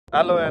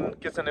Hello and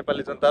के छ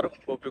Nepali जनताहरु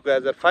hope you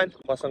guys are fine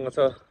मसँग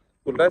छ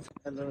खुलराज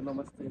हेलो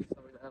नमस्ते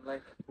सबैजनालाई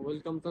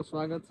वेलकम छ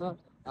स्वागत छ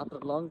आफ्टर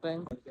लङ टाइम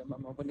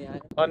म पनि आए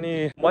अनि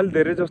मैले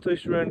धेरै जस्तो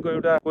स्टुडेन्टको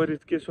एउटा क्वेरी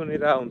के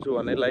सुनिरा हुन्छु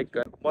भने लाइक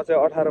म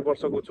चाहिँ 18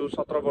 वर्षको छु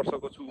 17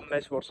 वर्षको छु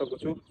 19 वर्षको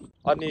छु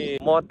अनि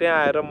म त्यहाँ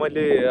आएर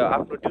मैले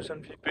आफ्नो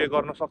ट्युसन फी पे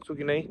गर्न सक्छु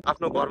कि नै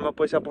आफ्नो घरमा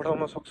पैसा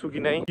पठाउन सक्छु कि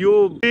नै यो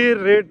पे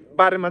रेट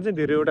बारेमा चाहिँ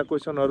धेरैवटा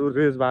क्वेशनहरु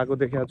रेज भएको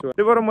देखेको छु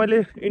त्यही भएर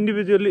मैले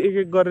इन्डिभिजुअली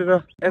एक एक गरेर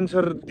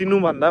एन्सर दिनु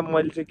भन्दा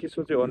मैले चाहिँ के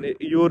सोचे भने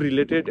यो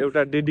रिलेटेड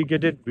एउटा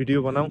डेडिकेटेड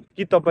भिडियो बनाऊ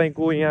कि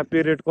तपाईको यहाँ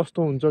पे रेट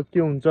कस्तो हुन्छ के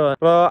हुन्छ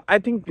र आई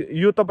थिंक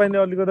यो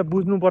तपाईले अलिकति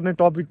बुझ्नुपर्ने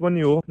टपिक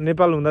पनि हो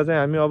नेपाल हुँदा चाहिँ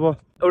हामी अब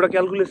एउटा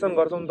क्याल्कुलेसन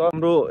गर्छौं नि त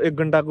हाम्रो 1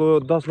 घण्टाको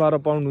 10-12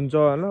 पाउन्ड हुन्छ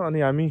हैन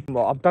अनि हामी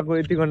हप्ताको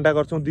यति घण्टा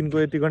गर्छौं दिनको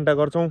यति घण्टा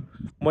गर्छौं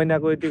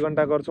महिनाको यति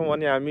घण्टा गर्छौं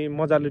अनि हामी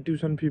मजाले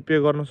ट्युसन फी पे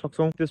गर्न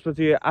सक्छौं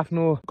त्यसपछि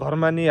आफ्नो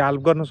घरमा नि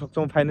हेल्प गर्न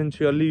सक्छौं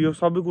फाइनान्शियली यो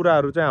सबै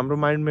कुराहरु चाहिँ हाम्रो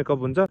माइन्ड मेकअप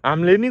हुन्छ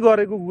हामीले नि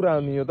गरेको कुरा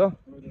हो नि यो त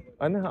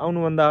हैन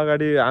आउनुभन्दा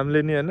अगाडि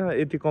हामीले नि हैन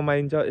यति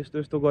कमाइन्छ यस्तो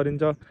यस्तो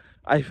गरिन्छ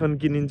आइफोन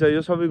किनिन्छ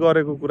यो सबै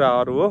गरेको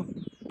कुराहरु हो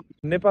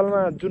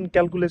नेपालमा जुन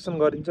क्याल्कुलेसन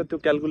गरिन्छ त्यो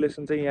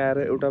क्याल्कुलेसन चाहिँ यहाँ आएर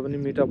एउटा पनि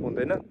मिटअप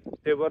हुँदैन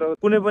त्यही भएर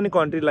कुनै पनि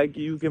कन्ट्री लाइक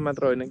युके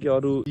मात्र होइन कि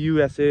अरु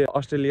युएसए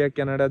अस्ट्रेलिया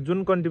क्यानाडा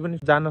जुन कन्ट्री पनि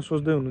जान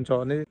सोच्दै हुनुहुन्छ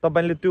भने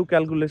तपाईले त्यो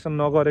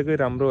क्याल्कुलेसन नगरेकै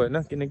राम्रो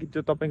हैन किनकि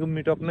त्यो तपाईको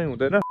मिटअप नै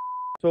हुँदैन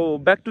so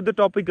back to the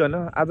topic हैन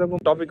आजको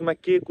टपिकमा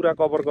के कुरा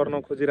कभर गर्न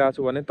खोजिरहेको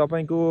छु भने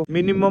तपाईको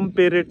मिनिमम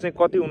पे रेट चाहिँ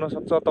कति हुन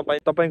सक्छ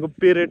तपाईको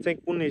पे रेट चाहिँ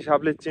कुन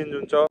हिसाबले चेन्ज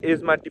हुन्छ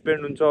एजमा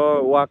डिपेन्ड हुन्छ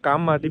वा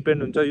काममा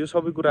डिपेन्ड हुन्छ यो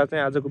सबै कुरा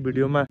चाहिँ आजको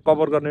भिडियोमा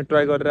कभर गर्ने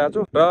ट्राई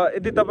गरिरहेको छु र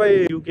यदि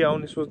तपाई युके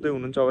आउने सोच्दै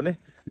हुनुहुन्छ भने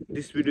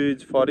this video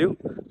is for you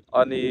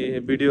अनि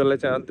भिडियोलाई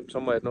चाहिँ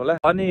अन्तिमसम्म हेर्नु होला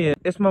अनि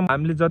यसमा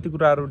हामीले जति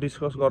कुराहरु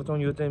डिस्कस गर्छौं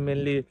यो चाहिँ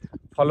मेनली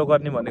फलो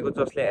गर्ने भनेको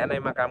जसले एनआई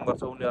मा काम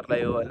गर्छ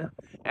उनीहरुलाई हो हैन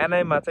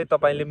एनआई मा चाहिँ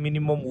तपाईले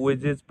मिनिमम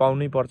वेजेस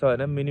पाउनै पर्छ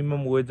हैन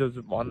मिनिमम वेजेस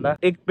भन्दा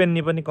एक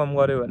पेन्नी पनि कम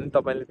गर्यो भने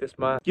तपाईले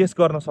त्यसमा केस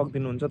गर्न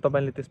सक्दिनुहुन्छ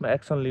तपाईले त्यसमा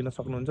एक्सन लिन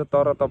सक्नुहुन्छ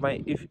तर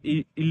तपाई इफ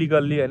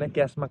इलिगल्ली हैन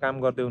क्याशमा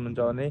काम गर्दै हुनुहुन्छ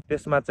भने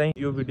त्यसमा चाहिँ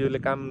यो भिडियोले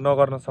काम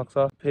नगर्न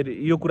सक्छ फेरि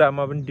यो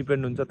कुरामा पनि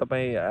डिपेन्ड हुन्छ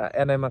तपाई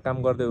एनआई मा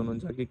काम गर्दै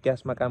हुनुहुन्छ कि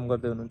क्याशमा काम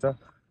गर्दै हुनुहुन्छ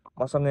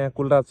मसँग यहाँ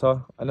कुलराज छ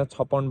हैन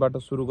 6 पाउन्डबाट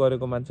सुरु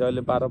गरेको मान्छे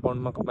अहिले 12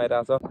 पाउन्डमा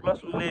कमाइरहेछ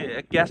प्लस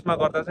उले क्याशमा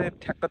गर्दा चाहिँ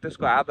ठ्याक्क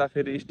त्यसको आधा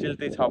फेरि स्टिल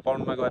त्यही 6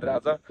 पाउन्डमा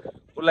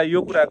गरिरहेछ उलाई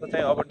यो कुराको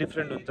चाहिँ अब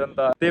डिफरेन्ट हुन्छ नि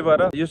त त्यही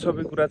भएर यो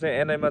सबै कुरा चाहिँ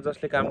एनआई मा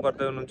जसले काम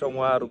गर्दै हुनुहुन्छ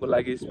उहाँहरुको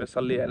लागि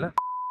स्पेशली हैन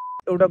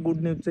एउटा गुड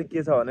न्यूज चाहिँ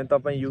के छ भने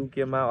तपाई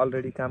युके मा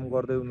अलरेडी काम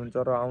गर्दै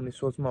हुनुहुन्छ र आउने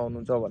सोचमा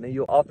हुनुहुन्छ भने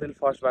यो अप्रिल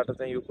 1 बाट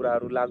चाहिँ यो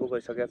कुराहरु लागू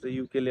भइसकेको छ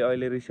युके ले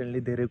अहिले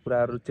रिसेन्टली धेरै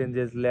कुराहरु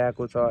चेन्जेस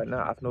ल्याएको छ हैन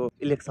आफ्नो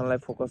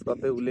इलेक्सनलाई फोकस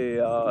गर्दै उले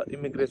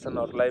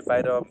इमिग्रेसनहरुलाई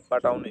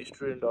बाहिरबाट आउने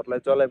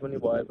स्टुडेन्टहरुलाई जसलाई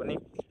पनि भए पनि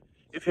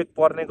इफेक्ट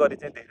पर्ने गरी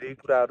चाहिँ धेरै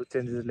कुराहरु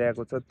चेन्जेस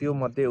ल्याएको छ त्यो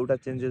मध्ये एउटा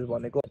चेन्जेस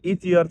भनेको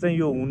इच इयर चाहिँ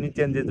यो हुने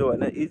चेन्जेस हो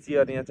हैन इच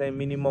इयर यहाँ चाहिँ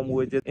मिनिमम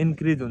वेजेस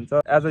इन्क्रिज हुन्छ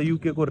एज अ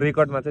युके को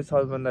रेकर्डमा चाहिँ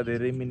सबैभन्दा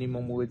धेरै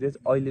मिनिमम वेजेस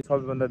अहिले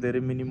सबैभन्दा धेरै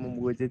मिनिमम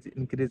वेजेस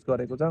इन्क्रिज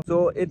गरेको छ सो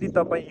यदि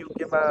तपाई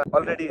युके मा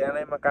अलरेडी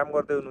एनआई मा काम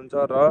गर्दै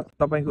हुनुहुन्छ र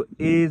तपाईको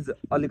एज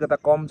अलिकता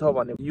कम छ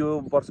भने यो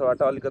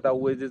वर्षबाट अलिकता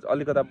वेजेस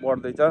अलिकता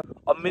बढ्दै छ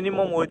अब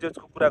मिनिमम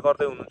वेजेसको कुरा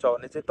गर्दै हुनुहुन्छ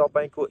भने चाहिँ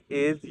तपाईको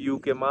एज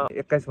युके मा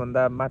 21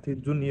 भन्दा माथि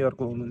जुन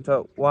इयरको हुनुहुन्छ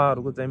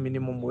उहाँहरुको चाहिँ मिनिमम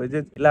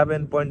वेजेस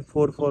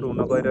 11.44 हुन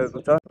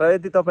गइरहेको छ र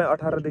यदि तपाई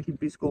 18 देखि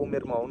 20 को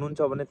उमेरमा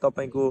हुनुहुन्छ भने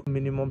तपाईको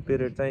मिनिमम पे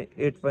रेट चाहिँ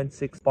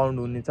 8.6 पाउन्ड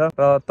हुनेछ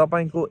र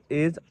तपाईको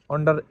एज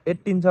अन्डर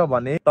 18 छ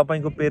भने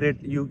तपाईको पे रेट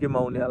युके मा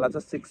हुने वाला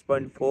छ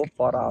 6.4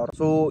 पर आवर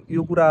सो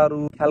यो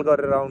कुराहरु ख्याल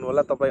गरेर आउनु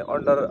होला तपाई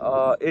अन्डर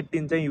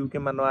 18 चाहिँ युके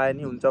मा नआए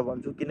नि हुन्छ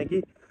भन्छु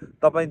किनकि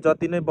तपाई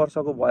जति नै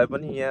वर्षको भए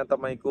पनि यहाँ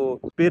तपाईको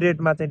पे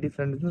रेटमा चाहिँ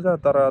डिफरेन्स हुन्छ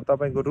तर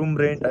तपाईको रुम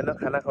रेन्ट हैन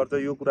खाना खर्च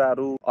यो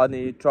कुराहरु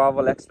अनि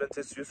ट्राभल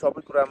एक्सपेन्सेस यो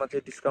सबै कुरामा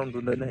चाहिँ डिस्काउन्ट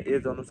हुँदैन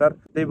एज अनुसार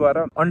त्यही भएर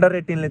अन्डर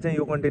 18 ले चाहिँ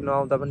यो कन्टेन्ट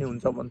नआउँदा पनि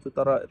हुन्छ भन्छु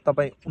तर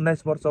तपाई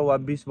 19 वर्ष वा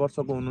 20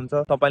 वर्षको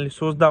हुनुहुन्छ तपाईले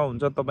सोच्दा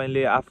हुन्छ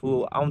तपाईले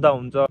आफू आउँदा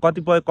हुन्छ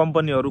कतिपय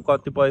कम्पनीहरु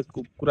कतिपय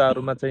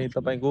कुराहरुमा चाहिँ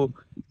तपाईको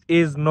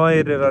एज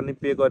नहेरेर नि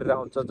पे गरेर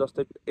हुन्छ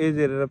जस्तै एज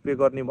हेरेर पे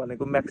गर्ने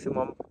भनेको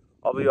म्याक्सिमम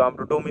अब यो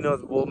हाम्रो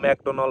डोमिनोज भो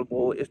म्याकडोनल्ड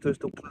भो यस्तो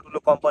यस्तो ठुलठुलो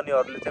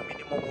कम्पनीहरुले चाहिँ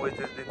मिनिमम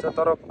वेजेस दिन्छ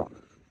तर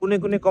कुनै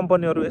कुनै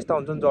कम्पनीहरु यस्ता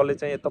हुन्छन् जसले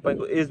चाहिँ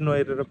तपाईको एज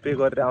नहेरेर पे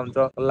गरेर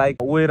आउँछ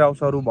लाइक वेयर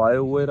हाउसहरु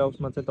भयो वेयर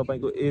हाउसमा चाहिँ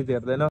तपाईको एज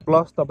हेर्दैन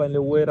प्लस तपाईले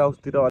वेयर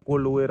हाउसतिर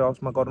कोल्ड वेयर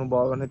हाउसमा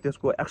गर्नुभयो भने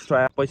त्यसको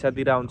एक्स्ट्रा पैसा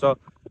दिरा हुन्छ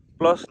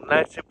प्लस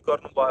नाइट शिफ्ट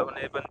गर्नुभयो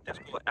भने पनि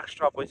त्यसको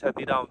एक्स्ट्रा पैसा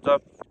दिरा हुन्छ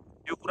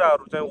यो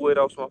कुराहरु चाहिँ वेयर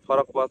हाउसमा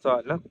फरक पर्छ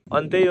हैन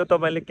अनि त्यही हो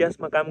तपाईले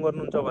क्याशमा काम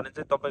गर्नुहुन्छ भने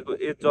चाहिँ तपाईको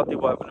एज जति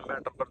भए पनि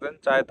म्याटर गर्दैन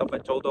चाहे तपाई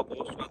 14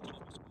 को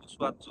होस्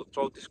वा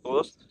 34 को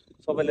होस्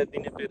सबैलाई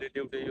दिने पे रेट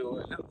एउटै हो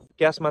हैन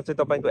क्याशमा चाहिँ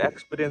तपाईको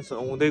एक्सपिरियन्स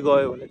हुँदै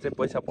गयो भने चाहिँ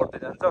पैसा बढ्दै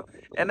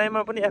जान्छ एनआई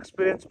मा पनि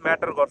एक्सपिरियन्स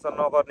म्याटर गर्छ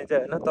नगर्ने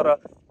चाहिँ हैन तर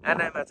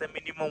एनआई मा चाहिँ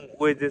मिनिमम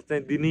वेजेस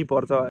चाहिँ दिनै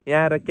पर्छ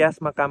यहाँ आएर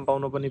क्याशमा काम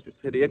पाउन पनि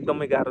फेरि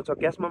एकदमै गाह्रो छ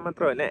क्याशमा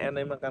मात्र हैन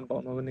एनआई मा काम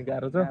पाउन पनि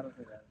गाह्रो छ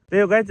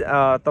त्यही हो गाइज,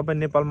 तपाईँ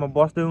नेपालमा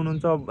बस्दै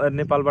हुनुहुन्छ,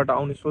 नेपालबाट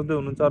आउने सोच्दै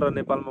हुनुहुन्छ र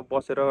नेपालमा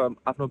बसेर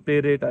आफ्नो पे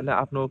रेट होइन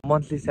आफ्नो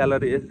मन्थली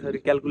स्यालेरी यसरी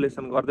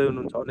क्यालकुलेसन गर्दै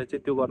हुनुहुन्छ भने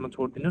चाहिँ त्यो गर्न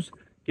छोडिदिनुहोस्,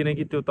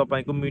 किनकि त्यो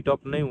तपाईँको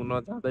मिटअप नै हुन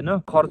जाँदैन।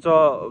 खर्च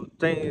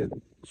चाहिँ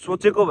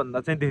सोचेको भन्दा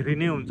चाहिँ धेरै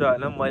नै हुन्छ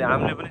होइन।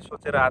 हामीले पनि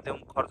सोचेर आएको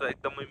थियौँ खर्च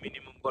एकदमै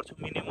मिनिमम गर्छु,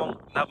 मिनिमम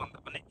भन्दा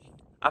पनि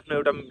आफ्नो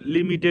एउटा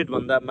लिमिटेड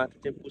भन्दा माथि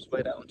चाहिँ पुस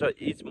भइरहेको हुन्छ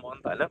इच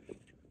मन्थ होइन।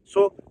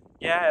 सो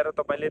यहाँ आएर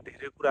तपाईँले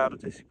धेरै कुराहरू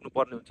चाहिँ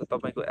सिक्नुपर्ने हुन्छ।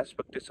 तपाईँको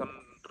एक्सपेक्टेसन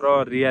र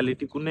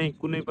रियालिटी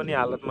कुनै पनि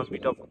हालतमा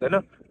मिटअप हुँदैन।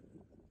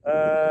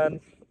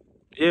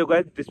 यो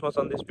guys this much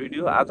on this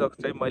video. आज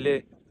चाहिँ मैले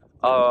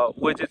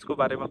वेजेसको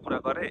बारेमा कुरा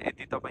गरेँ।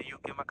 यदि तपाईँ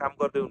युकेमा काम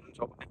गर्दै हुनुहुन्छ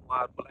भने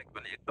उहाँहरूको लागि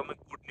पनि एकदमै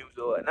गुड न्युज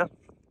हो होइन।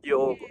 यो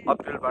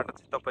अप्रिलबाट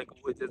चाहिँ तपाईँको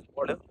वेजेस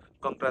बढ्यो,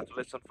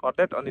 कङ्ग्रेचुलेसन फर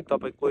द्याट। अनि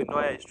तपाईँ कोही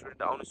नयाँ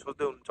स्टुडेन्ट आउने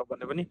सोच्दै हुनुहुन्छ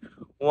भने पनि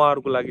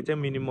उहाँहरूको लागि चाहिँ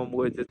मिनिमम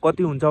वेजेस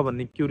कति हुन्छ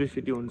भन्ने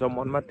क्युरियोसिटी हुन्छ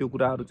मनमा, त्यो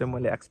कुराहरू चाहिँ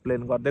मैले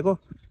एक्सप्लेन गरिदिएको।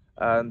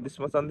 This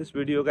much on this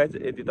video guys.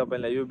 यदि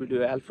तपाईँलाई यो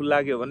भिडियो हेल्पफुल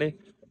लाग्यो भने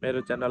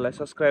मेरो च्यानललाई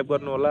सब्सक्राइब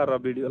गर्नुहोला र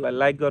भिडियोलाई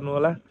लाइक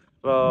गर्नुहोला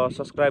र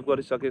सब्सक्राइब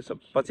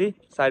गरिसकेपछि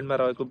साइडमा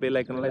रहेको बेल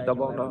आइकनलाई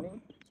दबाउन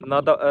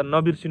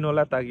नबिर्सिनु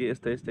होला, ताकि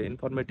यस्तै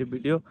इन्फर्मेटिभ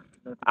भिडियो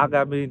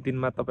आगामी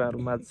दिनमा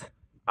तपाईँहरूमा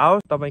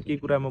आओस्। तपाईँ के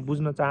कुरामा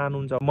बुझ्न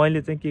चाहनुहुन्छ,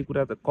 मैले चाहिँ के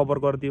कुरा कभर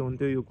गरिदियो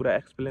हुन्थ्यो, यो कुरा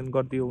एक्सप्लेन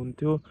गरिदियो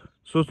हुन्थ्यो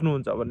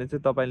सोच्नुहुन्छ भने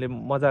चाहिँ तपाईँले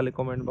मजाले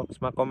कमेन्ट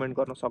बक्समा कमेन्ट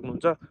गर्न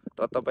सक्नुहुन्छ।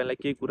 र तपाईँलाई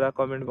केही कुरा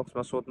कमेन्ट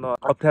बक्समा सोध्न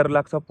अप्ठ्यारो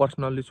लाग्छ,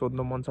 पर्सनल्ली सोध्न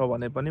मन छ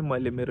भने पनि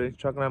मैले मेरो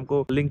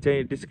इन्स्टाग्रामको लिङ्क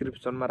चाहिँ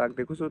डिस्क्रिप्सनमा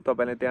राखिदिएको छु,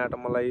 तपाईँले त्यहाँबाट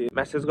मलाई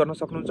मेसेज गर्न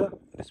सक्नुहुन्छ।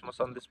 This much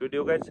on this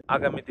video guys.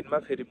 आगामी दिनमा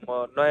फेरि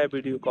म नयाँ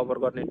भिडियो कभर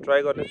गर्ने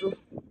ट्राई गर्नेछु।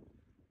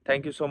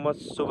 Thank you so much.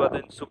 शुभ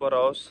दिन, शुभ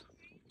रहोस्।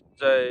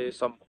 जय सम्प।